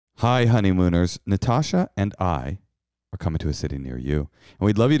Hi, honeymooners. Natasha and I are coming to a city near you, and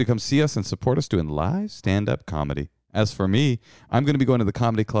we'd love you to come see us and support us doing live stand-up comedy. As for me, I'm going to be going to the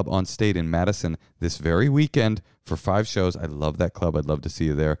Comedy Club on State in Madison this very weekend for 5 shows. I love that club. I'd love to see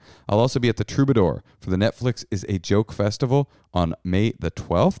you there. I'll also be at the Troubadour for the Netflix is a Joke Festival on May the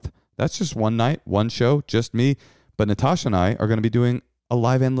 12th. That's just one night, one show, just me. But Natasha and I are going to be doing a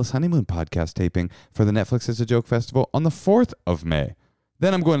live Endless Honeymoon podcast taping for the Netflix is a Joke Festival on the 4th of May.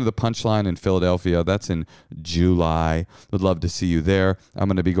 Then I'm going to the Punchline in Philadelphia. That's in July. Would love to see you there. I'm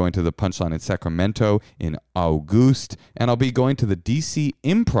going to be going to the Punchline in Sacramento in August. And I'll be going to the DC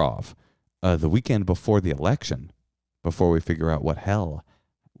Improv the weekend before the election, before we figure out what hell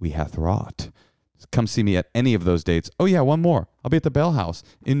we hath wrought. Come see me at any of those dates. Oh, yeah, one more. I'll be at the Bell House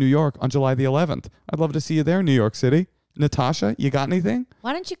in New York on July the 11th. I'd love to see you there, New York City. Natasha, you got anything?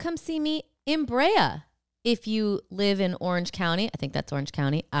 Why don't you come see me in Brea? If you live in Orange County, I think that's Orange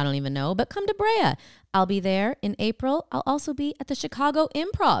County. I don't even know, but come to Brea. I'll be there in April. I'll also be at the Chicago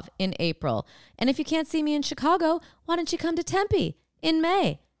Improv in April. And if you can't see me in Chicago, why don't you come to Tempe in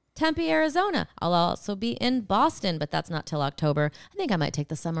May? Tempe, Arizona. I'll also be in Boston, but that's not till October. I think I might take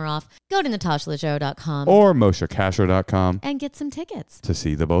the summer off. Go to natashalegero.com or moshakasher.com and get some tickets to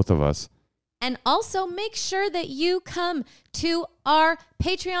see the both of us. And also make sure that you come to our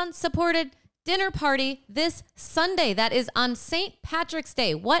Patreon-supported dinner party this Sunday. That is on St. Patrick's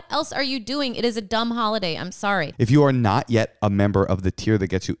Day. What else are you doing? It is a dumb holiday. I'm sorry. If you are not yet a member of the tier that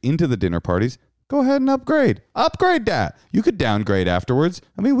gets you into the dinner parties, go ahead and upgrade. Upgrade that. You could downgrade afterwards.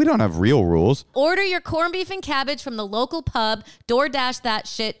 I mean, we don't have real rules. Order your corned beef and cabbage from the local pub. DoorDash that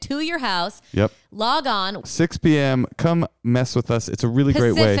shit to your house. Yep. Log on. 6 p.m. Come mess with us. It's a really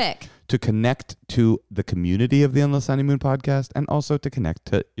great way to connect to the community of the Endless Honeymoon podcast and also to connect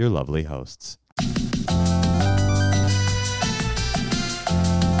to your lovely hosts.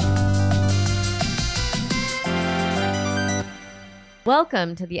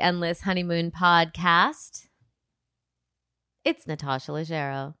 Welcome to the Endless Honeymoon podcast. It's Natasha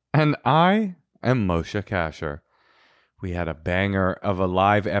Leggero. And I am Moshe Kasher. We had a banger of a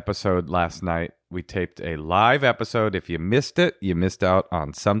live episode last night. We taped a live episode. If you missed it, you missed out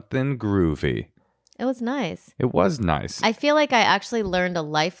on something groovy. It was nice. It was nice. I feel like I actually learned a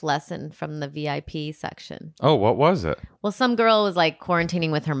life lesson from the VIP section. Oh, what was it? Well, some girl was like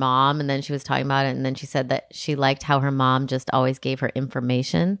quarantining with her mom, and then she was talking about it, and then she said that she liked how her mom just always gave her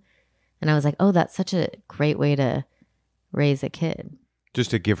information. And I was like, oh, that's such a great way to raise a kid.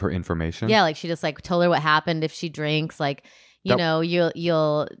 Just to give her information? Yeah, like she just like told her what happened if she drinks. Like,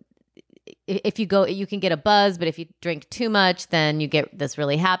 you'll if you go, you can get a buzz, but if you drink too much, then you get this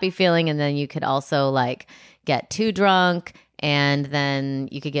really happy feeling. And then you could also like get too drunk and then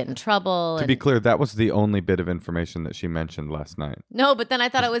you could get in trouble. To be clear, that was the only bit of information that she mentioned last night. No, but then I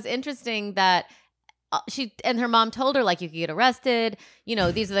thought it was interesting that she and her mom told her like you could get arrested. You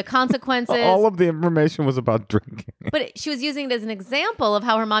know, these are the consequences. All of the information was about drinking. But she was using it as an example of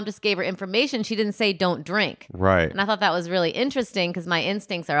how her mom just gave her information. She didn't say don't drink. Right. And I thought that was really interesting because my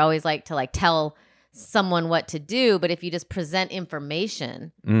instincts are always like to like tell someone what to do. But if you just present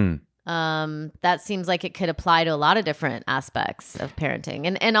information, that seems like it could apply to a lot of different aspects of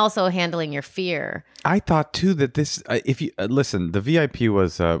parenting and also handling your fear. I thought too that this, if you listen, the VIP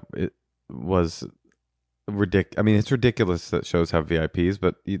was ridiculous. I mean, it's ridiculous that shows have VIPs,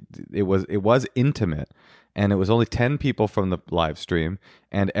 but it was intimate, and it was only 10 people from the live stream,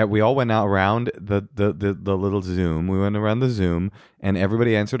 and we all went out around the little Zoom. We went around the Zoom, and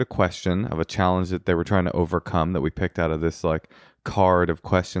everybody answered a question of a challenge that they were trying to overcome that we picked out of this like card of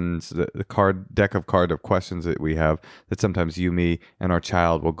questions, the deck of questions that we have that sometimes you, me, and our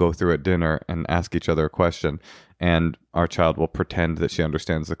child will go through at dinner and ask each other a question. And our child will pretend that she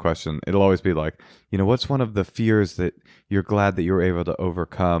understands the question. It'll always be like, what's one of the fears that you're glad that you were able to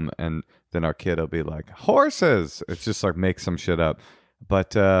overcome? And then our kid will be like, horses. It's just like make some shit up.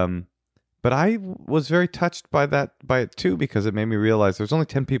 But I was very touched by it too, because it made me realize there's only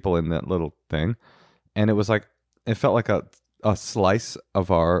 10 people in that little thing. And it was like, it felt like a slice of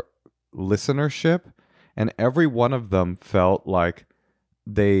our listenership. And every one of them felt like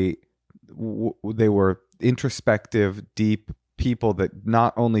they were introspective, deep people that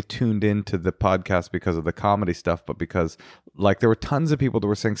not only tuned into the podcast because of the comedy stuff, but because like there were tons of people that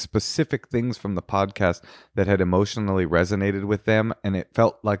were saying specific things from the podcast that had emotionally resonated with them, and it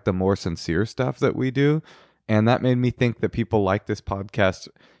felt like the more sincere stuff that we do. And that made me think that people like this podcast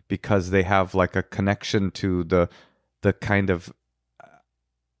because they have like a connection to the kind of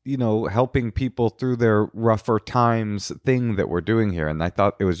helping people through their rougher times thing that we're doing here. And I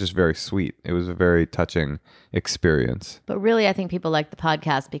thought it was just very sweet. It was a very touching experience. But really, I think people like the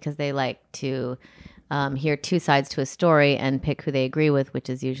podcast because they like to hear two sides to a story and pick who they agree with, which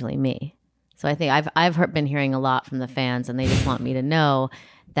is usually me. So I think I've been hearing a lot from the fans, and they just want me to know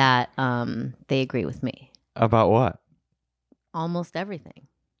that they agree with me. About what? Almost everything.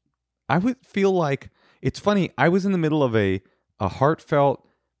 I would feel like, it's funny, I was in the middle of a heartfelt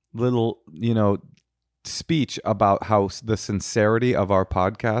little, speech about how the sincerity of our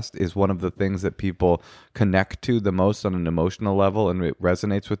podcast is one of the things that people connect to the most on an emotional level, and it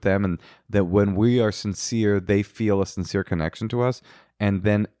resonates with them, and that when we are sincere, they feel a sincere connection to us. And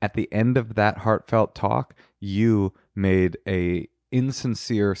then at the end of that heartfelt talk, you made a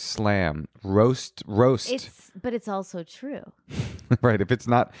insincere slam roast. But it's also true. Right. If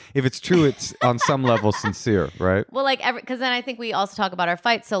it's true, it's on some level sincere, right? Well, because then I think we also talk about our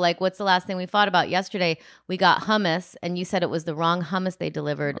fights. So what's the last thing we fought about? Yesterday we got hummus, and you said it was the wrong hummus they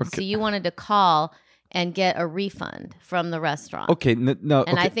delivered. Okay. So you wanted to call and get a refund from the restaurant. Okay, no.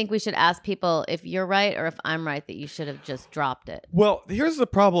 And I think we should ask people if you're right or if I'm right that you should have just dropped it. Well, here's the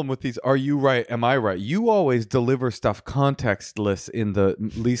problem with these. Are you right? Am I right? You always deliver stuff contextless in the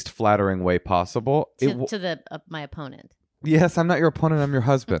least flattering way possible. To my opponent. Yes, I'm not your opponent. I'm your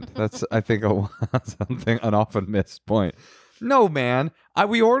husband. That's, I think, an often missed point. No, man.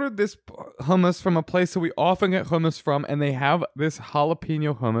 We ordered this hummus from a place that we often get hummus from, and they have this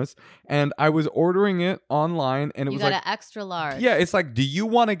jalapeno hummus. And I was ordering it online, and it was like, you got an extra large. Yeah, it's like, do you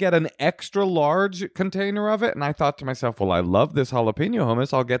want to get an extra large container of it? And I thought to myself, well, I love this jalapeno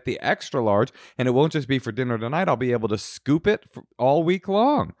hummus. I'll get the extra large, and it won't just be for dinner tonight. I'll be able to scoop it all week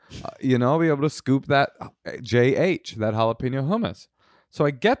long. I'll be able to scoop that JH, that jalapeno hummus. So I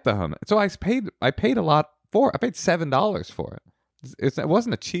get the hummus. So I paid a lot for it. I paid $7 for it. It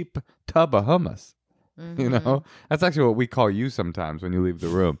wasn't a cheap tub of hummus. Mm-hmm. That's actually what we call you sometimes when you leave the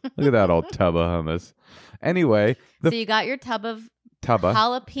room. Look at that old tub of hummus. Anyway, so you got your tub of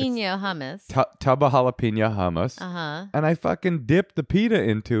jalapeno hummus. Tub of jalapeno hummus. And I fucking dipped the pita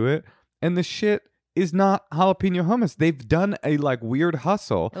into it, and the shit is not jalapeno hummus. They've done a weird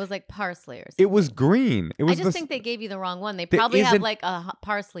hustle. It was like parsley or something. It was green. I just think they gave you the wrong one. They probably have a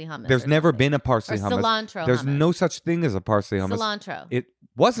parsley hummus. There's never been a parsley hummus. Cilantro There's hummus. no such thing as a parsley hummus. Cilantro. It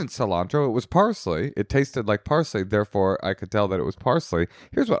wasn't cilantro. It was parsley. It tasted like parsley. Therefore, I could tell that it was parsley.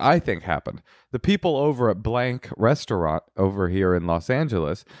 Here's what I think happened. The people over at blank restaurant over here in Los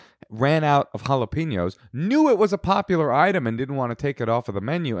Angeles ran out of jalapenos, knew it was a popular item and didn't want to take it off of the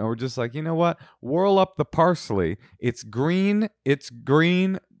menu, and were just like, you know what? Whirl up the parsley. It's green.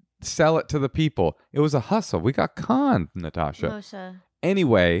 Sell it to the people. It was a hustle. We got conned, Natasha. Moshe.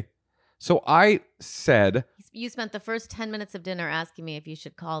 Anyway, so I said... You spent the first 10 minutes of dinner asking me if you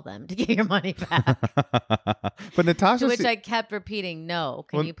should call them to get your money back. But Natasha... To which I kept repeating, no,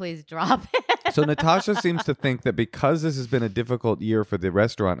 can you please drop it? So Natasha seems to think that because this has been a difficult year for the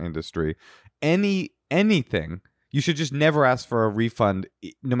restaurant industry, anything, you should just never ask for a refund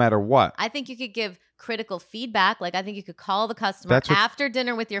no matter what. I think you could give critical feedback. I think you could call the customer after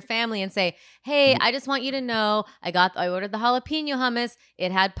dinner with your family and say, hey, I just want you to know I ordered the jalapeno hummus.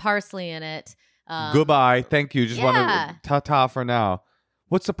 It had parsley in it. Goodbye. Thank you. Just want to ta-ta for now.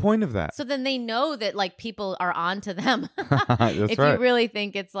 What's the point of that? So then they know that people are on to them. That's if right. you really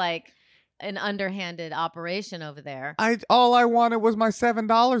think it's an underhanded operation over there. All I wanted was my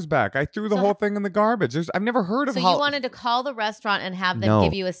 $7 back. I threw the whole thing in the garbage. I've never heard of. So you wanted to call the restaurant and have them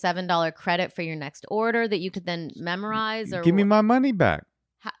give you a $7 credit for your next order that you could then memorize, or give me my money back.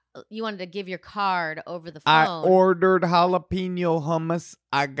 You wanted to give your card over the phone. I ordered jalapeno hummus.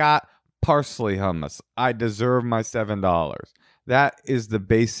 I got parsley hummus. I deserve my $7. That is the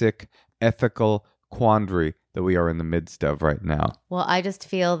basic ethical quandary that we are in the midst of right now. Well, I just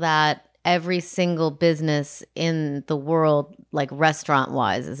feel that every single business in the world, restaurant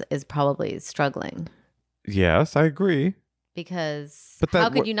wise, is probably struggling. Yes, I agree. Because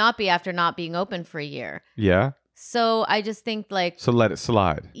how could you not be after not being open for a year? Yeah. So I just think So let it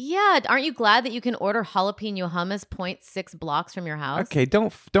slide. Yeah. Aren't you glad that you can order jalapeno hummus 0.6 blocks from your house? Okay,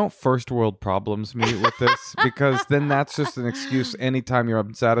 don't first world problems me with this, because then that's just an excuse anytime you're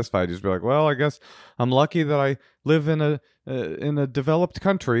unsatisfied. Just be like, well, I guess I'm lucky that I live in a developed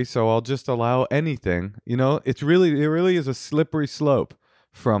country, so I'll just allow anything. It really is a slippery slope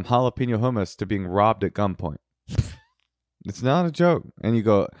from jalapeno hummus to being robbed at gunpoint. It's not a joke. And you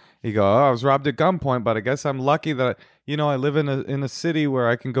go, oh, I was robbed at gunpoint, but I guess I'm lucky that, I live in a city where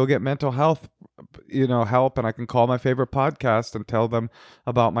I can go get mental health, help, and I can call my favorite podcast and tell them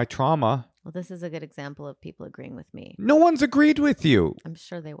about my trauma. Well, this is a good example of people agreeing with me. No one's agreed with you. I'm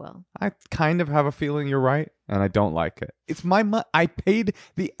sure they will. I kind of have a feeling you're right, and I don't like it. It's my money. I paid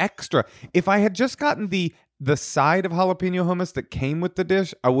the extra. If I had just gotten the side of jalapeno hummus that came with the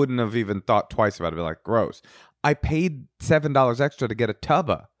dish, I wouldn't have even thought twice about it. I'd be like, gross. I paid $7 extra to get a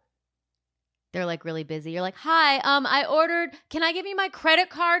tubba. They're like really busy. You're like, hi, I ordered. Can I give you my credit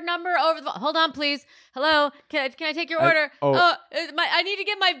card number over the phone? Hold on, please. Hello, can I take your order? I need to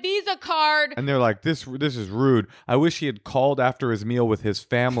get my Visa card. And they're like, this is rude. I wish he had called after his meal with his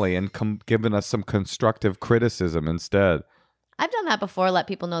family and given us some constructive criticism instead. I've done that before. Let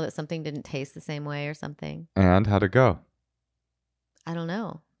people know that something didn't taste the same way or something. And how'd it go? I don't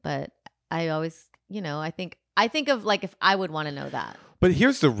know, but I always, I think of like if I would want to know that. But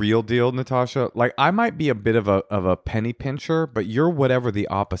here's the real deal, Natasha. Like, I might be a bit of a penny pincher, but you're whatever the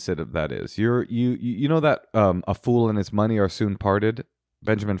opposite of that is. You know that a fool and his money are soon parted,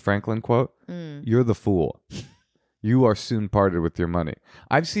 Benjamin Franklin quote. You're the fool. You are soon parted with your money.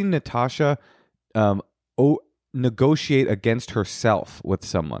 I've seen Natasha negotiate against herself with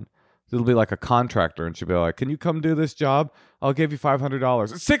someone. It'll be like a contractor, and she'll be like, "Can you come do this job? I'll give you $500,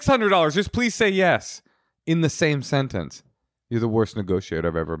 $600. Just please say yes." In the same sentence. You're the worst negotiator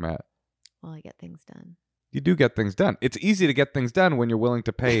I've ever met. Well, I get things done. You do get things done. It's easy to get things done when you're willing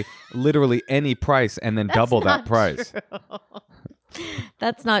to pay literally any price and then double that price.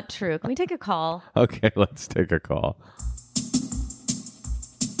 That's not true. Can we take a call? Okay, let's take a call.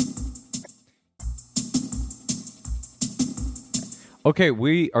 Okay,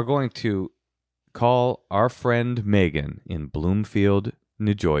 we are going to call our friend Megan in Bloomfield,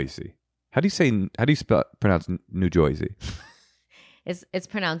 New Jersey. How do you pronounce New Jersey? It's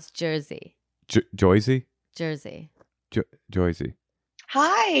pronounced Jersey. Jersey? Jersey. Jersey.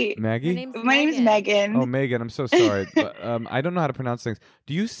 Hi. Maggie? My name is Megan. Oh, Megan, I'm so sorry. But, I don't know how to pronounce things.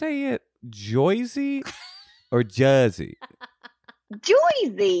 Do you say it Jersey or Jersey?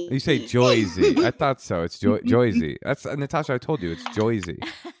 Jersey. You say Jersey. I thought so. It's Jersey. That's Natasha, I told you. It's Jersey.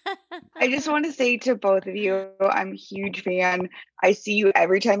 I just want to say to both of you, I'm a huge fan. I see you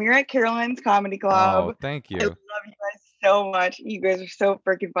every time you're at Caroline's Comedy Club. Oh, thank you. I love you guys so much. You guys are so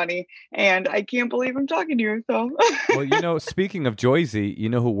freaking funny. And I can't believe I'm talking to you. So, well, speaking of Jersey, you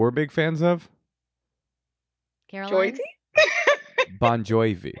know who we're big fans of? Caroline? Bon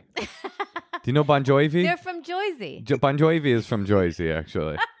Jovi. Do you know Bon Jovi? They're from Jersey. Bon Jovi is from Jersey,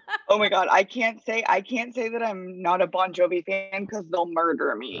 actually. Oh my God, I can't say that I'm not a Bon Jovi fan because they'll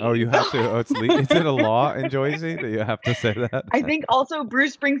murder me. Oh, you have to. Oh, is it a law in Jersey that you have to say that? I think also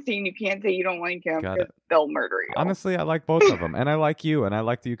Bruce Springsteen, you can't say you don't like him because they'll murder you. Honestly, I like both of them, and I like you, and I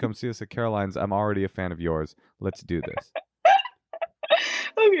like that you come see us at Caroline's. I'm already a fan of yours. Let's do this.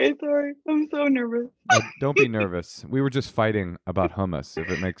 Okay, sorry. I'm so nervous. Don't be nervous. We were just fighting about hummus, if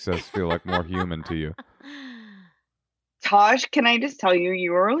it makes us feel like more human to you. Tosh, can I just tell you,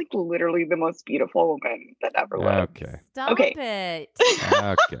 you are like literally the most beautiful woman that ever lived. Okay. Stop it. Okay.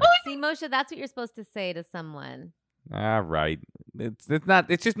 See, Moshe, that's what you're supposed to say to someone. All right. It's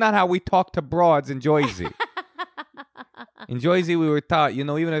just not how we talk to broads in Jersey. In Jersey, we were taught,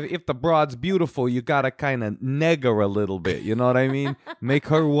 even if the broad's beautiful, you gotta kind of neg her a little bit. You know what I mean? Make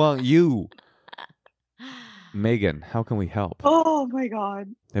her want you. Megan, how can we help? Oh my God.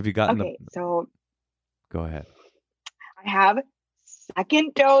 Have you gotten so Go ahead. I have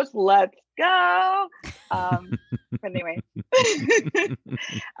second dose. Let's go. But anyway,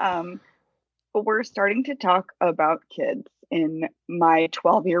 but we're starting to talk about kids in my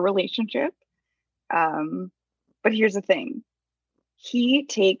 12-year relationship. But here's the thing. He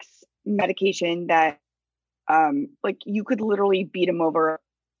takes medication that, like you could literally beat him over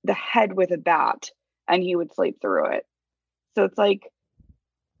the head with a bat and he would sleep through it. So it's like,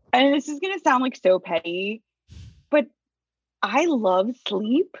 and this is going to sound like so petty, but I love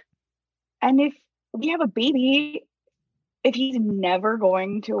sleep. And if we have a baby, if he's never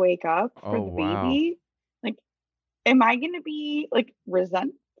going to wake up for the baby, like, am I going to be like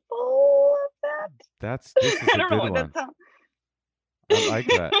resentful of that? This is a good one. I like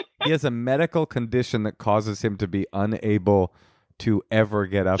that. He has a medical condition that causes him to be unable to ever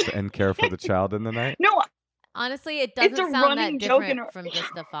get up and care for the child in the night. No. Honestly, it doesn't sound that different from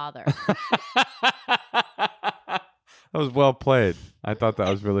just a father. That was well played. I thought that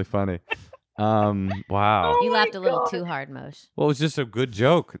was really funny. Wow. You laughed a little too hard, Moshe. Well, it was just a good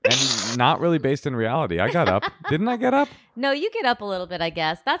joke and not really based in reality. I got up. Didn't I get up? No, you get up a little bit, I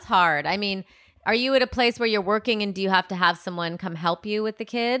guess. That's hard. I mean, are you at a place where you're working and do you have to have someone come help you with the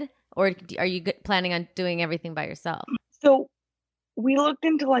kid? Or are you planning on doing everything by yourself? So we looked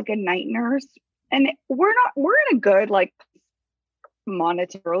into like a night nurse and we're in a good, like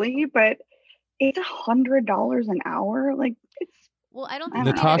monetarily, but it's $100 an hour. Like it's. Well, I don't I think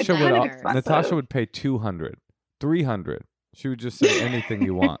don't know, Natasha it's would kind of Natasha expensive. would pay 200, 300. She would just say anything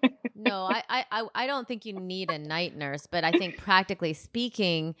you want. No, I don't think you need a night nurse, but I think practically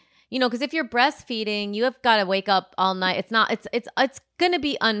speaking, because if you're breastfeeding, you have got to wake up all night. It's going to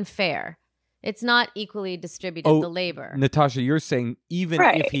be unfair. It's not equally distributed, the labor. Natasha, you're saying even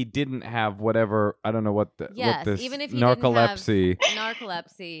Right. if he didn't have whatever, I don't know what this even if he narcolepsy, didn't have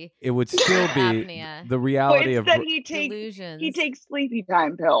narcolepsy, it would still be apnea, the But reality it's of. that he takes delusions. sleepy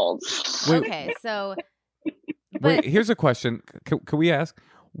time pills. Wait. Okay, so Wait, here's a question. Can we ask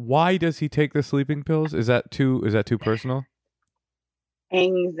why does he take the sleeping pills? Is that too personal?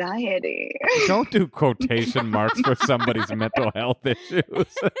 Anxiety. Don't do quotation marks for somebody's mental health issues.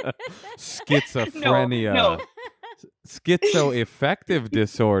 Schizophrenia. No. Schizoaffective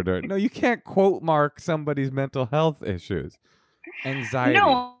disorder. No, you can't quote mark somebody's mental health issues. Anxiety.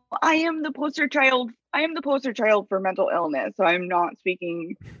 No, I am the poster child. I am the poster child for mental illness. So I'm not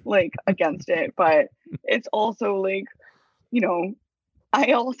speaking like against it, but it's also like,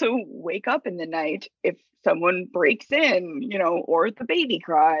 I also wake up in the night if someone breaks in, or the baby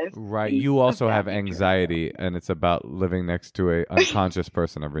cries. Right. things You of also that have nature. anxiety, and it's about living next to a unconscious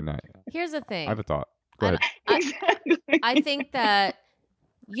person every night. here's the thing. I have a thought. Go ahead. Exactly. I think that,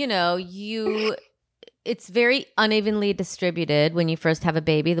 it's very unevenly distributed when you first have a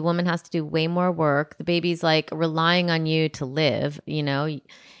baby. The woman has to do way more work. The baby's like relying on you to live,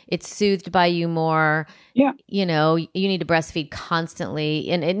 it's soothed by you more. Yeah. You need to breastfeed constantly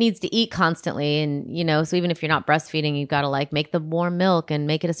and it needs to eat constantly. And, so even if you're not breastfeeding, you've got to like make the warm milk and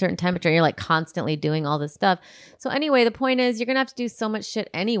make it a certain temperature. You're like constantly doing all this stuff. So anyway, the point is you're going to have to do so much shit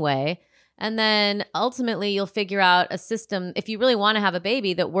anyway. And then ultimately you'll figure out a system, if you really want to have a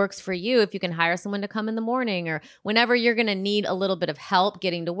baby, that works for you, if you can hire someone to come in the morning or whenever you're going to need a little bit of help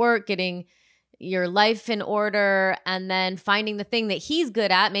getting to work, getting your life in order, and then finding the thing that he's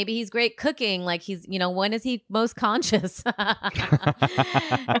good at. Maybe he's great cooking. Like when is he most conscious?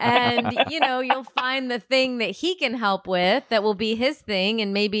 And, you'll find the thing that he can help with that will be his thing.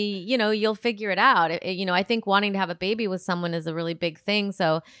 And maybe, you'll figure it out. I think wanting to have a baby with someone is a really big thing.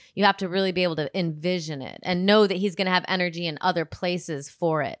 So you have to really be able to envision it and know that he's going to have energy in other places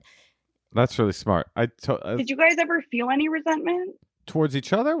for it. That's really smart. Did you guys ever feel any resentment? Towards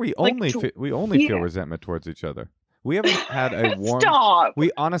each other, we Like, only feel resentment towards each other. We haven't had a warm. Stop.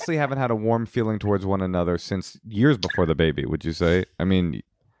 We honestly haven't had a warm feeling towards one another since years before the baby. Would you say? I mean,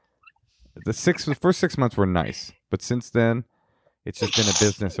 the first 6 months were nice, but since then, it's just been a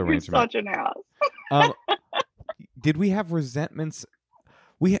business You're arrangement. such an ass. Did we have resentments?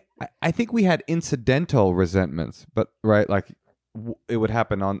 I think we had incidental resentments, but right, like it would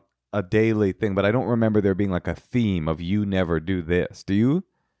happen on a daily thing, but I don't remember there being like a theme of you never do this. Do you?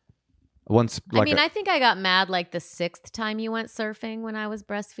 I think I got mad like the 6th time you went surfing when I was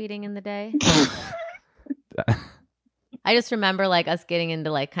breastfeeding in the day. I just remember like us getting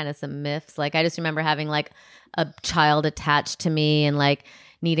into like kind of some myths. Like I just remember having like a child attached to me and like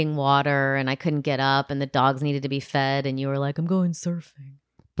needing water and I couldn't get up and the dogs needed to be fed and you were like, I'm going surfing.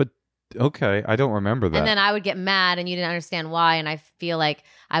 Okay, I don't remember that. And then I would get mad and you didn't understand why. And I feel like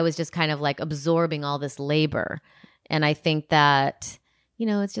I was just kind of like absorbing all this labor. And I think that,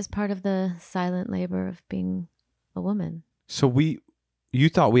 it's just part of the silent labor of being a woman. So you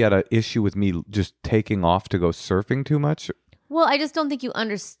thought we had an issue with me just taking off to go surfing too much? Well, I just don't think you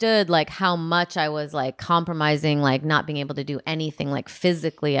understood like how much I was like compromising, like not being able to do anything like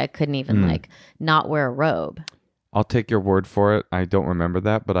physically. I couldn't even like not wear a robe. I'll take your word for it. I don't remember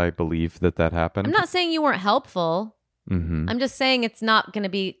that, but I believe that happened. I'm not saying you weren't helpful. Mm-hmm. I'm just saying it's not going to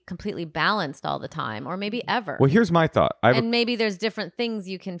be completely balanced all the time or maybe ever. Well, here's my thought. And maybe there's different things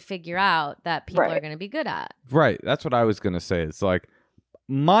you can figure out that people are going to be good at. Right. That's what I was going to say. It's like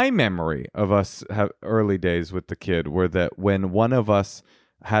my memory of us have early days with the kid were that when one of us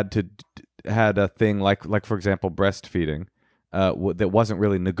had a thing like for example, breastfeeding that wasn't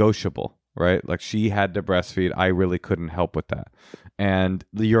really negotiable. Right? Like she had to breastfeed. I really couldn't help with that. And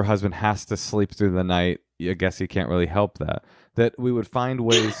your husband has to sleep through the night. I guess he can't really help that. That we would find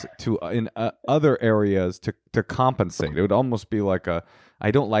ways to, in other areas, to compensate. It would almost be like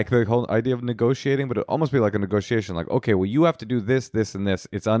I don't like the whole idea of negotiating, but it would almost be like a negotiation. Like, okay, well, you have to do this, this, and this.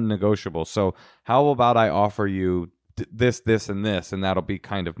 It's unnegotiable. So how about I offer you this, this, and this, and that'll be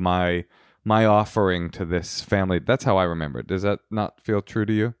kind of my offering to this family. That's how I remember it. Does that not feel true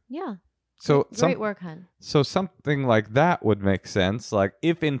to you? Yeah. So great work, hun. So something like that would make sense. Like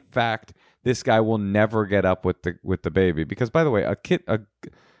if in fact this guy will never get up with the baby, because by the way,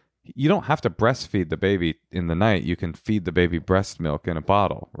 you don't have to breastfeed the baby in the night. You can feed the baby breast milk in a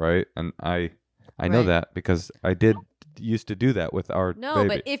bottle, right? And I know Right. that because I did used to do that with our No, baby.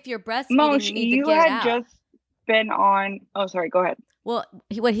 but if you're breastfeeding, Mosh, you need to you get it had out. just been on. Oh, sorry. Go ahead. Well,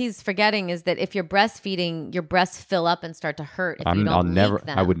 what he's forgetting is that if you're breastfeeding, your breasts fill up and start to hurt if you don't I'll never. leak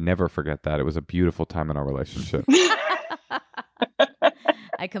them. I would never forget that. It was a beautiful time in our relationship.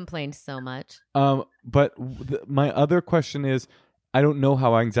 I complained so much. But my other question is, I don't know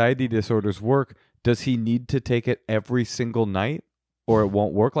how anxiety disorders work. Does he need to take it every single night, or it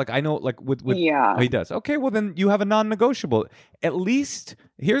won't work? Like I know, like with Yeah. oh, he does. Okay, well then you have a non-negotiable. At least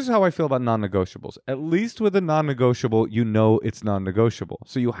here's how I feel about non-negotiables. At least with a non-negotiable, you know it's non-negotiable,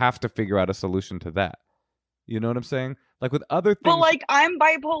 so you have to figure out a solution to that. You know what I'm saying? Like with other things, But like I'm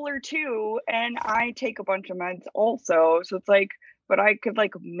bipolar too, and I take a bunch of meds also. So it's like, but I could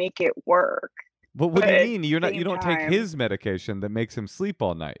like make it work. but what do but you at mean? the You same don't take time- his medication that makes him sleep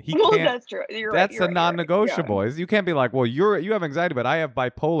all night. He Well, can't. that's true. You're That's right, a non-negotiable. Is You can't be like, well, you have anxiety, but I have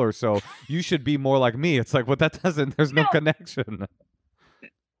bipolar, so you should be more like me. It's like, well, that doesn't. There's no No. connection.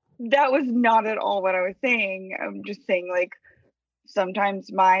 That was not at all what I was saying. I'm just saying like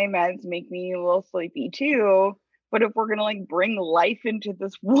sometimes my meds make me a little sleepy too. But if we're gonna like bring life into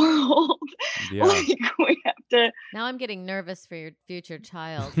this world, Yeah. like we have to. Now I'm getting nervous for your future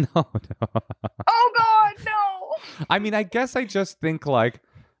child. No. Oh God, no! I mean, I guess I just think like,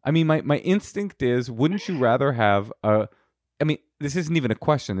 I mean, my instinct is, wouldn't you rather have a? I mean, this isn't even a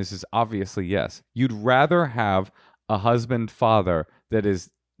question. This is obviously yes. You'd rather have a husband father that is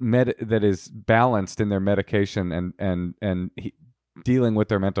that is balanced in their medication and dealing with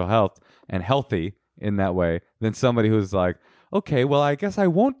their mental health and healthy in that way than somebody who's like, okay, well, I guess I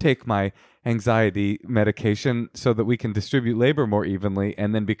won't take my anxiety medication so that we can distribute labor more evenly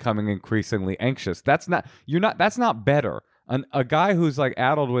and then becoming increasingly anxious. That's not better. A guy who's like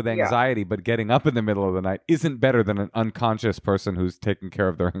addled with anxiety but getting up in the middle of the night isn't better than an unconscious person who's taking care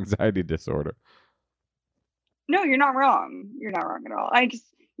of their anxiety disorder. No, you're not wrong. You're not wrong at all. I just,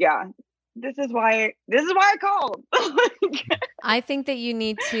 yeah. This is why I called. I think that you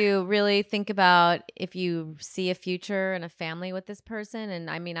need to really think about if you see a future and a family with this person. And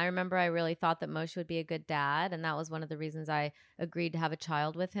I mean, I remember I really thought that Moshe would be a good dad. And that was one of the reasons I agreed to have a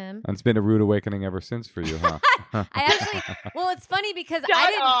child with him. And it's been a rude awakening ever since for you, huh? I actually, well, it's funny because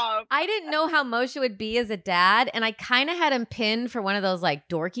Shut up. I didn't know how Moshe would be as a dad. And I kind of had him pinned for one of those like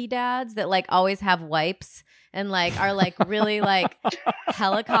dorky dads that like always have wipes and like are like really like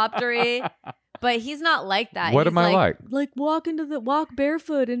helicoptery. But he's not like that. What He's am I like? Like walk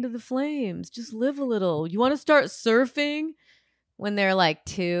barefoot into the flames. Just live a little. You want to start surfing when they're like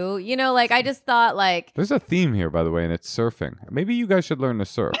 2? You know, like I just thought like There's a theme here, by the way, and it's surfing. Maybe you guys should learn to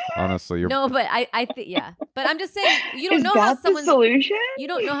surf. Honestly, no, but I think yeah. But I'm just saying you don't Is know how that the someone's solution? you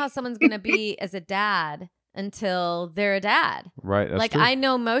don't know how someone's gonna be as a dad until they're a dad. right? That's like true. I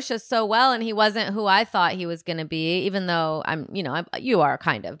know Moshe so well, and he wasn't who I thought he was gonna be. Even though you are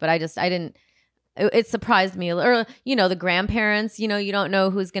kind of, but I didn't. It surprised me, or the grandparents. You don't know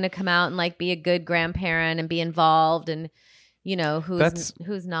who's going to come out and like be a good grandparent and be involved, and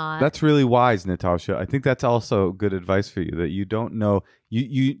who's not. That's really wise, Natasha. I think that's also good advice for you, that you don't know.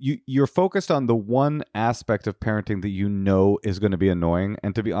 You're focused on the one aspect of parenting that you know is going to be annoying,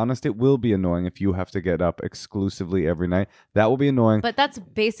 and to be honest, it will be annoying if you have to get up exclusively every night. That will be annoying. But that's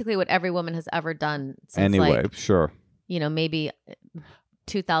basically what every woman has ever done since Anyway, sure. Maybe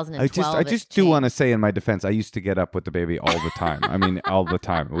 2012. I just do want to say in my defense, I used to get up with the baby all the time. I mean, all the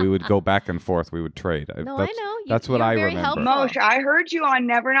time. We would go back and forth. We would trade. No, I know. That's what you're I very remember. helpful. Mosh, I heard you on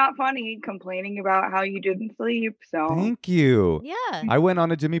Never Not Funny complaining about how you didn't sleep. So Thank you. Yeah. I went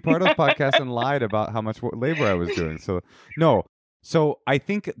on a Jimmy Pardo's podcast and lied about how much labor I was doing. So no. So I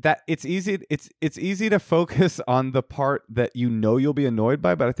think that it's easy. It's easy to focus on the part that you'll be annoyed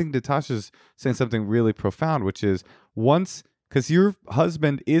by. But I think Natasha's saying something really profound, which is because your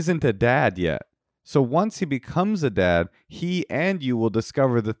husband isn't a dad yet. So once he becomes a dad, he and you will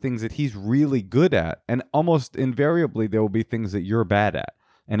discover the things that he's really good at. And almost invariably, there will be things that you're bad at.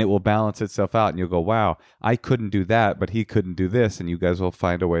 And it will balance itself out. And you'll go, wow, I couldn't do that, but he couldn't do this. And you guys will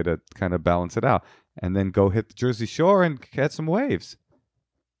find a way to kind of balance it out. And then go hit the Jersey Shore and catch some waves.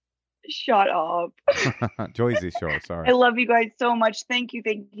 shut up. Jersey Shore, sorry. I love you guys so much. Thank you.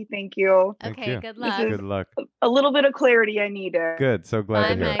 Thank Okay, you. good This luck. is- Good luck. A little bit of clarity I needed. Good. So glad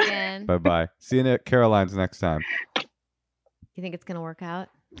Bye, to hear it. Megan. Bye-bye. See you at Caroline's next time. You think it's going to work out?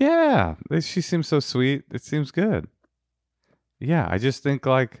 Yeah. She seems so sweet. It seems good. Yeah. I just think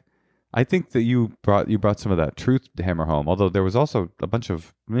like, I think that you brought some of that truth to hammer home, although there was also a bunch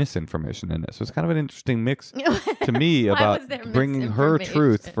of misinformation in it. So it's kind of an interesting mix to me Why about was there bringing her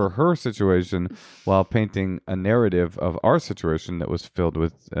truth misinformation? for her situation while painting a narrative of our situation that was filled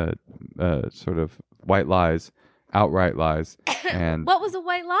with sort of white lies, outright lies. And What was a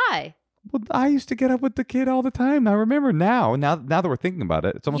white lie? well, I used to get up with the kid all the time. I remember now that we're thinking about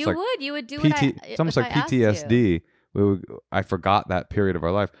it, it's almost You would do PT, what I it's almost if like I asked you. PTSD. I forgot that period of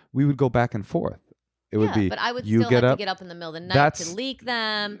our life. We would go back and forth. It would be, but I would you still get have up. to get up in the middle of the night That's- to leak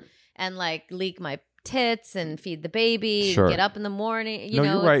them and like leak my tits and feed the baby. Sure. Get up in the morning. No,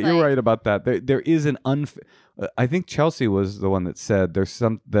 you're right. it's You're like- right about that. There is an I think Chelsea was the one that said there's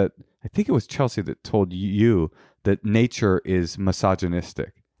some that I think it was Chelsea that told you that nature is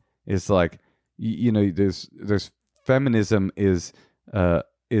misogynistic. It's like there's feminism is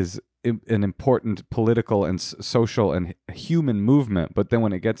an important political and social and human movement, but then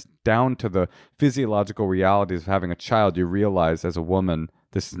when it gets down to the physiological realities of having a child, you realize as a woman,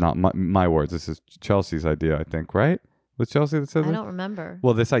 this is not my words, this is Chelsea's idea, I think, right? Was Chelsea that said I that? don't remember.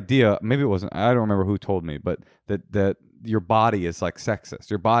 Well, this idea, maybe it wasn't, I don't remember who told me, but that your body is like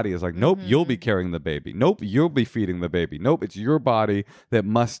sexist. Your body is like, nope, you'll be carrying the baby. Nope, you'll be feeding the baby. Nope, it's your body that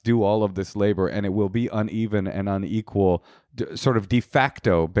must do all of this labor, and it will be uneven and unequal, sort of de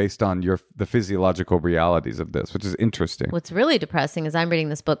facto based on the physiological realities of this, which is interesting. What's really depressing is I'm reading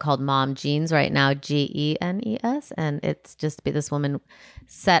this book called Mom Genes right now, Genes, and it's just this woman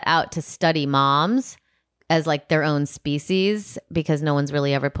set out to study moms as like their own species because no one's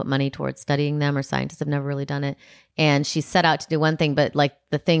really ever put money towards studying them, or scientists have never really done it. And she set out to do one thing, but like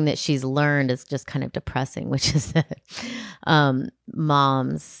the thing that she's learned is just kind of depressing, which is that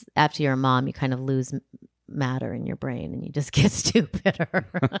moms, after you're a mom, you kind of lose matter in your brain and you just get stupider.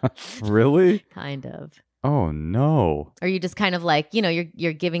 Really? Kind of. Oh no. Or you just kind of like,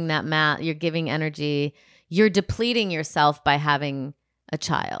 you're giving that you're giving energy, you're depleting yourself by having a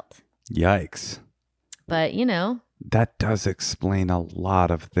child. Yikes. But that does explain a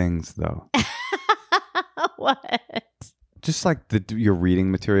lot of things, though. What? Just like your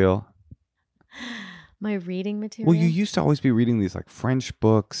reading material. My reading material? Well, you used to always be reading these like French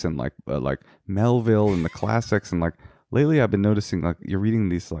books and like Melville and the classics, and like lately I've been noticing like you're reading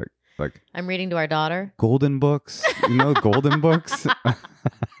these like I'm reading to our daughter. golden books, golden books.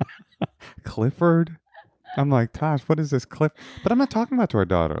 Clifford. I'm like, Tosh, what is this Cliff? But I'm not talking about to our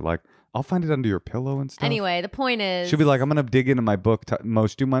daughter. Like, I'll find it under your pillow and stuff. Anyway, the point is... She'll be like, I'm going to dig into my book.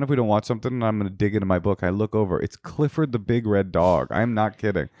 Mosh, do you mind if we don't watch something? And I'm going to dig into my book. I look over. It's Clifford the Big Red Dog. I'm not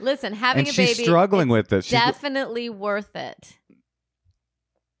kidding. Listen, having and a baby... she's struggling with it. She's definitely worth it.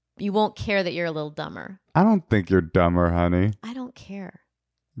 You won't care that you're a little dumber. I don't think you're dumber, honey. I don't care.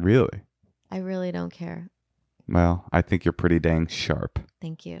 Really? I really don't care. Well, I think you're pretty dang sharp.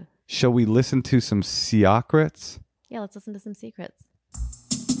 Thank you. Shall we listen to some secrets? Yeah, let's listen to some secrets.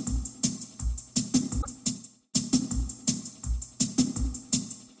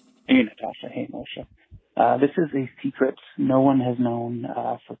 Hey, Natasha. Hey, Moshe. This is a secret no one has known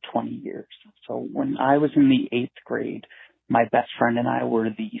for 20 years. So when I was in the 8th grade, my best friend and I were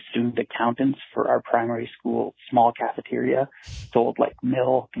the student accountants for our primary school small cafeteria, sold like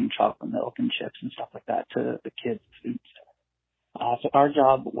milk and chocolate milk and chips and stuff like that to the kids, students. So our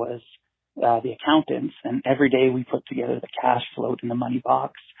job was the accountants, and every day we put together the cash float in the money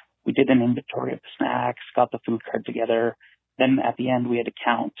box. We did an inventory of the snacks, got the food card together. Then at the end, we had to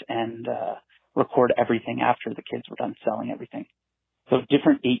count and record everything after the kids were done selling everything. So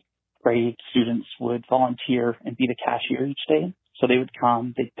different 8th grade students would volunteer and be the cashier each day. So they would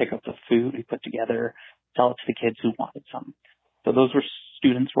come, they'd pick up the food we put together, sell it to the kids who wanted some. So those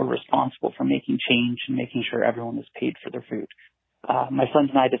students were responsible for making change and making sure everyone was paid for their food. My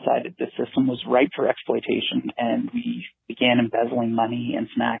friends and I decided this system was ripe for exploitation, and we began embezzling money and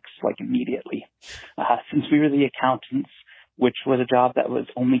snacks like immediately. Since we were the accountants, which was a job that was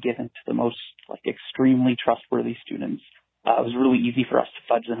only given to the most like extremely trustworthy students, it was really easy for us to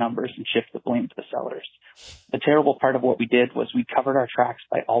fudge the numbers and shift the blame to the sellers. The terrible part of what we did was we covered our tracks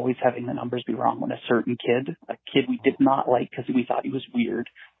by always having the numbers be wrong when a certain kid, a kid we did not like because we thought he was weird,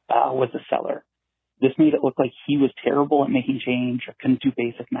 was the seller. This made it look like he was terrible at making change or couldn't do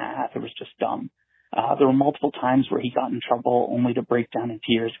basic math or was just dumb. There were multiple times where he got in trouble only to break down in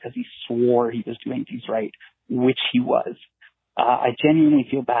tears because he swore he was doing things right, which he was. I genuinely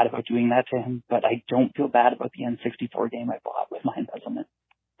feel bad about doing that to him, but I don't feel bad about the N64 game I bought with my embezzlement.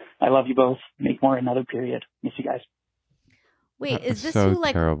 I love you both. Make more another period. Miss you guys. Wait, is this so who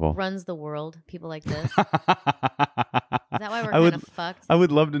like terrible. runs the world? People like this? Is that why we're kind of fucked? I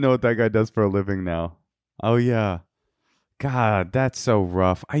would love to know what that guy does for a living now. Oh, yeah. God, that's so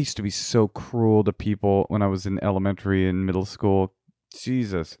rough. I used to be so cruel to people when I was in elementary and middle school.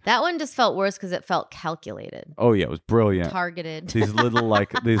 Jesus. That one just felt worse because it felt calculated, Oh yeah, it was brilliant. targeted. These little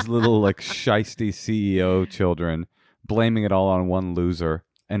shisty CEO children blaming it all on one loser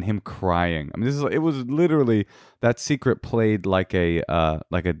and him crying. I mean, it was literally that secret played like a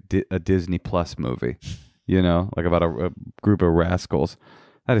Disney Plus movie, like about a group of rascals.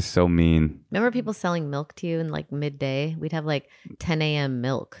 That is so mean. Remember people selling milk to you in like midday? We'd have like 10 a.m.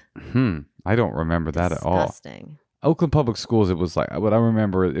 milk. I don't remember that at all. Disgusting. Oakland Public Schools, it was like, what I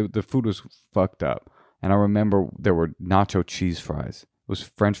remember, the food was fucked up. And I remember there were nacho cheese fries. It was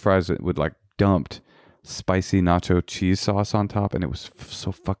French fries that with like dumped spicy nacho cheese sauce on top. And it was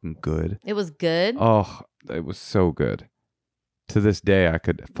so fucking good. It was good? Oh, it was so good. To this day, I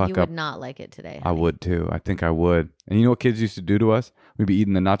could fuck You up. would not like it today. I honey. would too. I think I would. And you know what kids used to do to us? We'd be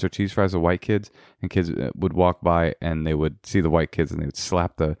eating the nacho cheese fries with white kids, and kids would walk by and they would see the white kids and they would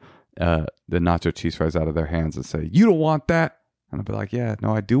slap the nacho cheese fries out of their hands and say, "You don't want that?" And I'd be like, "Yeah,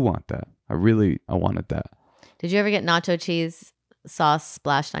 no, I do want that. I wanted that." Did you ever get nacho cheese sauce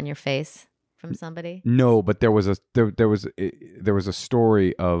splashed on your face from somebody? No, but there was a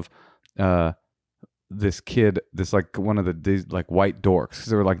story of this kid, this like one of these like white dorks, because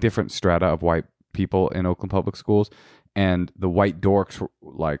there were like different strata of white people in Oakland Public Schools, and the white dorks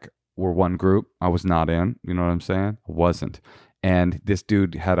were one group. I was not in. You know what I'm saying? I wasn't. And this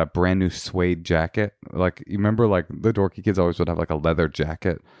dude had a brand new suede jacket. Like, you remember, like the dorky kids always would have like a leather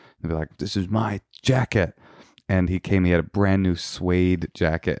jacket. They'd be like, "This is my jacket." And he had a brand new suede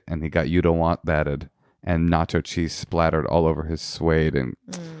jacket, and he got "You Don't Want That'd," and nacho cheese splattered all over his suede. And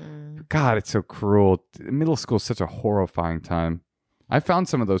God, it's so cruel. Middle school is such a horrifying time. I found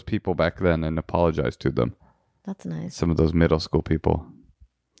some of those people back then and apologized to them. That's nice. Some of those middle school people.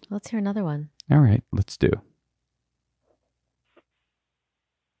 Let's hear another one. All right, let's do.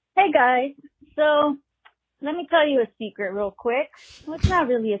 Hey guys, so let me tell you a secret real quick. Well, it's not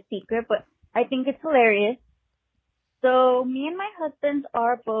really a secret, but I think it's hilarious. So me and my husband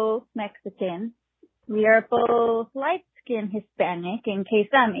are both Mexican. We are both light-skinned Hispanic, in case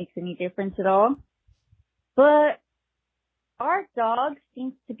that makes any difference at all. But our dog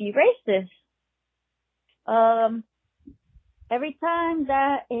seems to be racist. Every time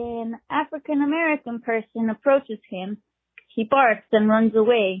that an African-American person approaches him, he barks and runs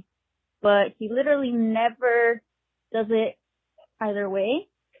away, but he literally never does it either way.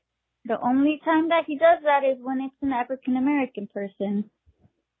 The only time that he does that is when it's an African-American person.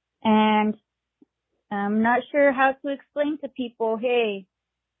 And I'm not sure how to explain to people, hey,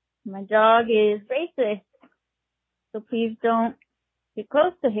 my dog is racist, so please don't get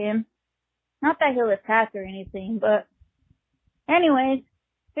close to him. Not that he'll attack or anything, but anyways,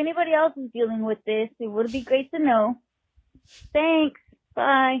 if anybody else is dealing with this, it would be great to know. Thanks.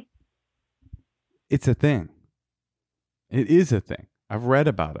 Bye. It's a thing. It is a thing. I've read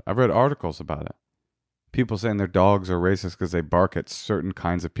about it. I've read articles about it. People saying their dogs are racist because they bark at certain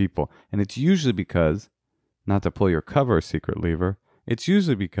kinds of people. And it's usually because, not to pull your cover, secret lever, it's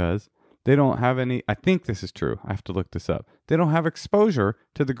usually because they don't have any, I think this is true, I have to look this up. They don't have exposure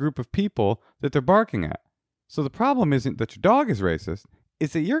to the group of people that they're barking at. So the problem isn't that your dog is racist,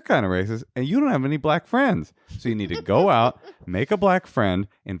 it's that you're kind of racist and you don't have any black friends. So you need to go out, make a black friend,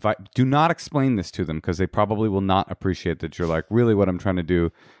 do not explain this to them because they probably will not appreciate that you're like, really what I'm trying to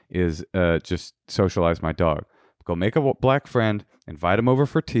do is just socialize my dog. Go make a black friend, invite him over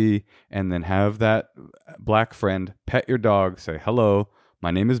for tea, and then have that black friend pet your dog, say, "Hello, my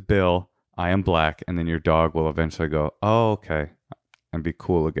name is Bill, I am black," and then your dog will eventually go, "Oh, okay," and be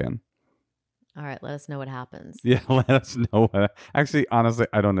cool again. All right, let us know what happens. Yeah, let us know. Actually, honestly,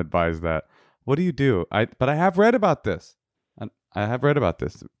 I don't advise that. What do you do? But I have read about this. I have read about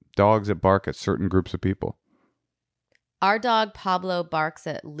this. Dogs that bark at certain groups of people. Our dog Pablo barks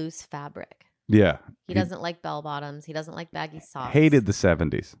at loose fabric. Yeah. He doesn't like bell bottoms. He doesn't like baggy socks. Hated the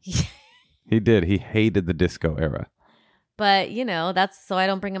 70s. He did. He hated the disco era. But, that's so I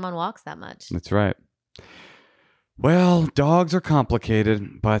don't bring him on walks that much. That's right. Well, dogs are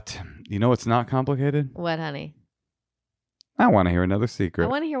complicated, but you know what's not complicated? What, honey? I want to hear another secret. I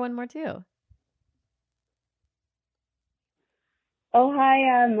want to hear one more, too. Oh,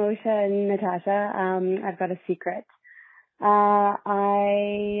 hi, Moshe and Natasha. I've got a secret. I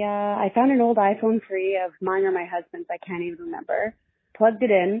found an old iPhone 3 of mine or my husband's, I can't even remember, plugged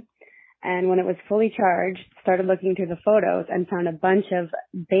it in, and when it was fully charged, started looking through the photos and found a bunch of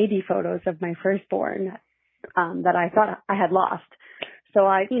baby photos of my firstborn that I thought I had lost. So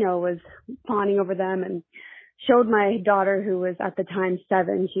I, was pawning over them and showed my daughter, who was at the time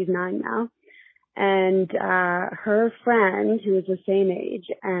 7, she's 9 now. And her friend, who was the same age,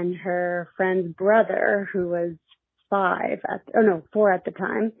 and her friend's brother, who was 4 at the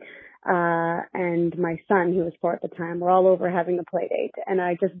time, and my son, who was 4 at the time, were all over having a play date. And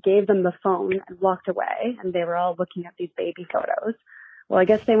I just gave them the phone and walked away, and they were all looking at these baby photos. Well, I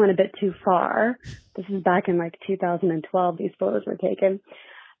guess they went a bit too far. This is back in like 2012, these photos were taken.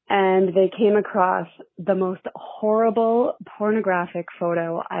 And they came across the most horrible pornographic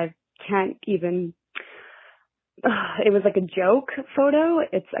photo. I can't even, it was like a joke photo.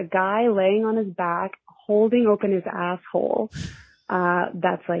 It's a guy laying on his back, holding open his asshole.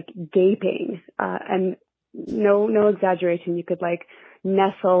 That's like gaping, and no exaggeration. You could like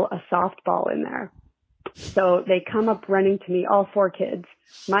nestle a softball in there. So they come up running to me, all 4 kids,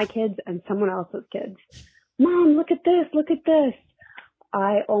 my kids and someone else's kids. Mom, look at this, look at this.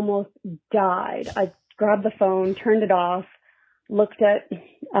 I almost died. I grabbed the phone, turned it off, looked at,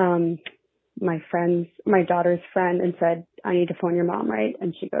 my daughter's friend and said, I need to phone your mom, right?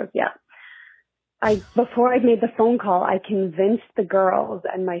 And she goes, yeah. Before I made the phone call, I convinced the girls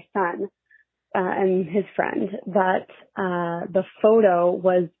and my son and his friend that the photo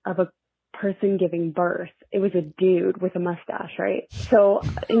was of a person giving birth. It was a dude with a mustache, right? So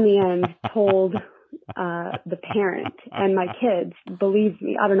in the end, told the parent, and my kids believed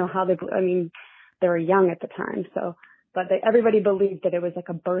me. I don't know how they were young at the time, but everybody believed that it was like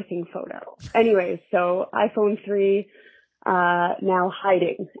a birthing photo. Anyway, so iPhone 3. Now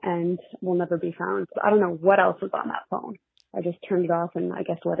hiding and will never be found. I don't know what else was on that phone. I just turned it off and I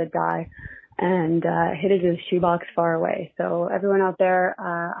guess let it die and hid it in a shoebox far away. So everyone out there,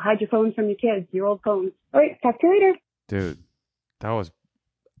 hide your phones from your kids, your old phones. All right, talk to you later. Dude, that was...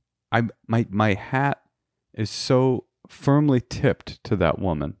 My hat is so firmly tipped to that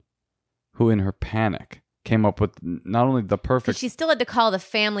woman who in her panic came up with not only the perfect... She still had to call the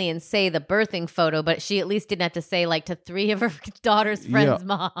family and say the birthing photo, but she at least didn't have to say like to 3 of her daughter's friends'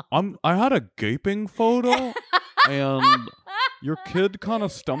 mom. I had a gaping photo and your kid kind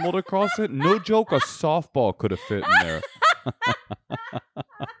of stumbled across it. No joke, a softball could have fit in there.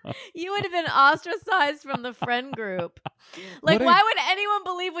 You would have been ostracized from the friend group. Like, why would anyone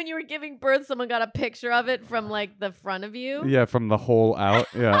believe when you were giving birth someone got a picture of it from like the front of you? Yeah, from the hole out.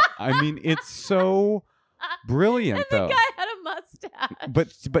 Yeah. I mean, it's so... brilliant, and though. The guy had a mustache.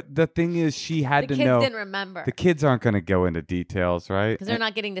 But the thing is, she had to know. The kids didn't remember. The kids aren't going to go into details, right? Because they're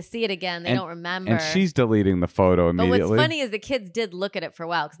not getting to see it again. They don't remember. And she's deleting the photo immediately. But what's funny is the kids did look at it for a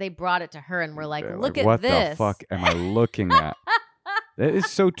while because they brought it to her and were like, "Look at what this. What the fuck am I looking at?" That is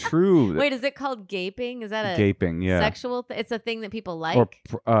so true. Wait, is it called gaping? Is that a gaping? Yeah, sexual? It's a thing that people like.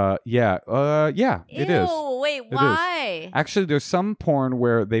 Yeah, it is. Wait, why? Actually, there's some porn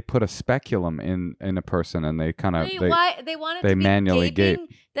where they put a speculum in a person and they kind of why they want it to be manually gaping?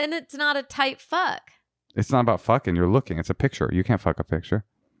 Gape. Then it's not a tight fuck. It's not about fucking. You're looking. It's a picture. You can't fuck a picture.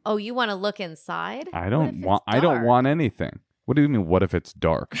 Oh, you want to look inside? I don't want anything. What do you mean? What if it's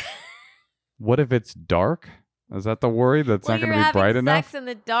dark? What if it's dark? Is that the worry that's not going to be bright enough? Sex in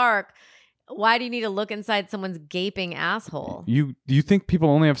the dark. Why do you need to look inside someone's gaping asshole? Do you think people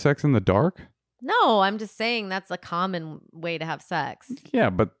only have sex in the dark? No, I'm just saying that's a common way to have sex. Yeah,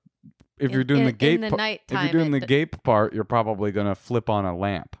 but if you're doing the gape, nighttime, if you're doing the gape part, you're probably going to flip on a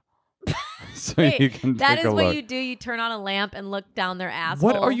lamp. So Wait, you can that take is a what look. you do. You turn on a lamp and look down their asshole.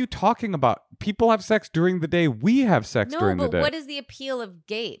 What are you talking about? People have sex during the day. We have sex during the day. No, but what is the appeal of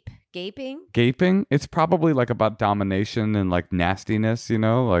gaping? Gaping? It's probably like about domination and like nastiness,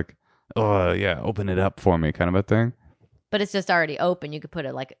 like, oh yeah, open it up for me kind of a thing. But it's just already open. You could put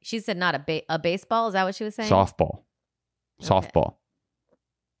it like, she said not a baseball. Is that what she was saying? Softball. Softball.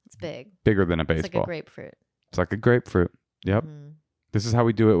 It's big. Bigger than a baseball. It's like a grapefruit. It's like a grapefruit. Yep. Mm. This is how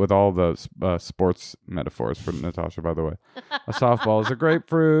we do it with all the sports metaphors for Natasha, by the way. A softball is a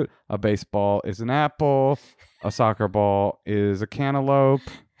grapefruit. A baseball is an apple. A soccer ball is a cantaloupe,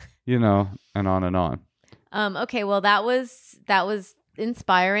 and on and on. Okay, well, that was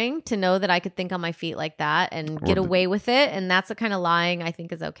inspiring to know that I could think on my feet like that and get away with it. And that's the kind of lying I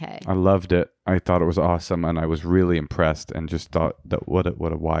think is okay. I loved it. I thought it was awesome. And I was really impressed and just thought that what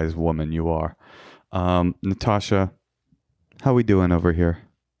a wise woman you are. Natasha, how we doing over here?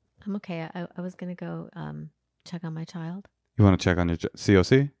 I'm okay. I was going to go check on my child. You want to check on your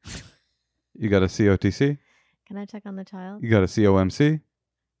COC? You got a COTC? Can I check on the child? You got a COMC?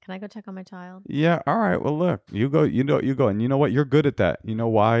 Can I go check on my child? Yeah. All right. Well, look, you go. You go. And you know what? You're good at that. You know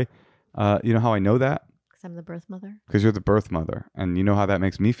why? You know how I know that? Because I'm the birth mother. Because you're the birth mother. And you know how that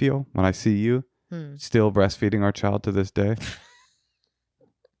makes me feel when I see you still breastfeeding our child to this day?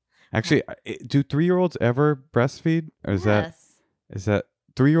 Actually, do 3-year-olds ever breastfeed? Or is that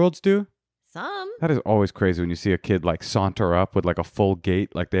 3-year-olds do? Some. That is always crazy when you see a kid like saunter up with like a full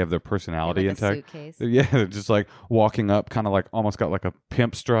gait, like they have their They have, personality like, a intact. suitcase. Yeah, they're just like walking up, kind of like almost got like a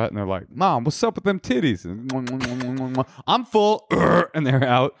pimp strut, and they're like, "Mom, what's up with them titties?" And, I'm full, and they're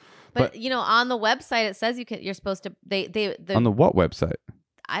out. But on the website it says you're supposed to. On the what website?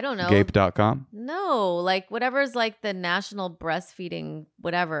 I don't know. Gape.com? No, like whatever's like the national breastfeeding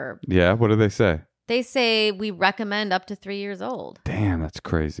whatever. Yeah, what do they say? They say we recommend up to 3 years old. Damn, that's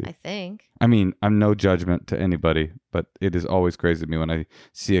crazy. I think. I mean, I'm no judgment to anybody, but it is always crazy to me when I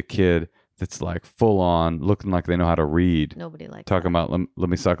see a kid that's like full on, looking like they know how to read. Nobody likes talking that. about let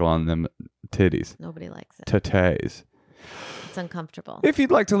me suckle on them titties. Nobody likes it. Tatés. It's uncomfortable. If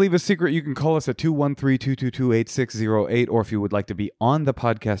you'd like to leave a secret, you can call us at 213-222-8608, or if you would like to be on the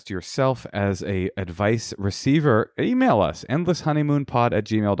podcast yourself as a advice receiver, email us,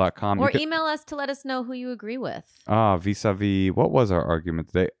 endlesshoneymoonpod@gmail.com. Or email us to let us know who you agree with. Vis-a-vis, what was our argument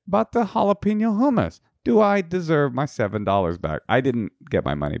today? About the jalapeno hummus. Do I deserve my $7 back? I didn't get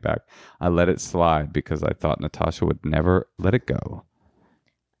my money back. I let it slide because I thought Natasha would never let it go.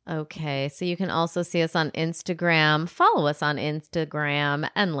 Okay, so you can also see us on Instagram. Follow us on Instagram,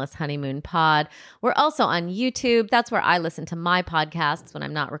 Endless Honeymoon Pod. We're also on YouTube. That's where I listen to my podcasts when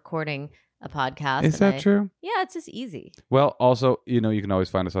I'm not recording a podcast. Is that true? Yeah, it's just easy. Well, also, you can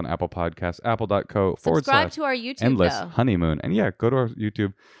always find us on Apple Podcasts, apple.co/ Subscribe to our YouTube, Endless though. Honeymoon. And yeah, go to our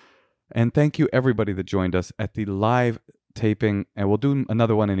YouTube. And thank you, everybody that joined us at the live taping. And we'll do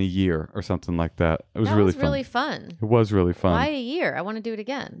another one in a year or something like that. It was really fun. It was really fun. Why a year? I want to do it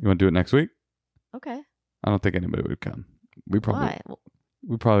again. You want to do it next week? Okay. I don't think anybody would come. We probably Why?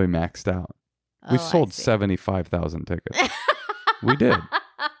 we probably maxed out. We sold 75,000 tickets. We did.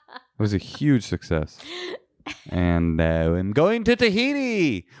 It was a huge success. And I'm going to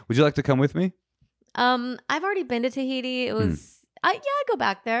Tahiti. Would you like to come with me? I've already been to Tahiti. It was I go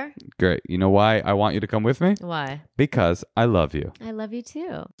back there. Great. You know why I want you to come with me? Why? Because I love you. I love you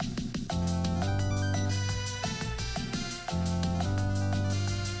too.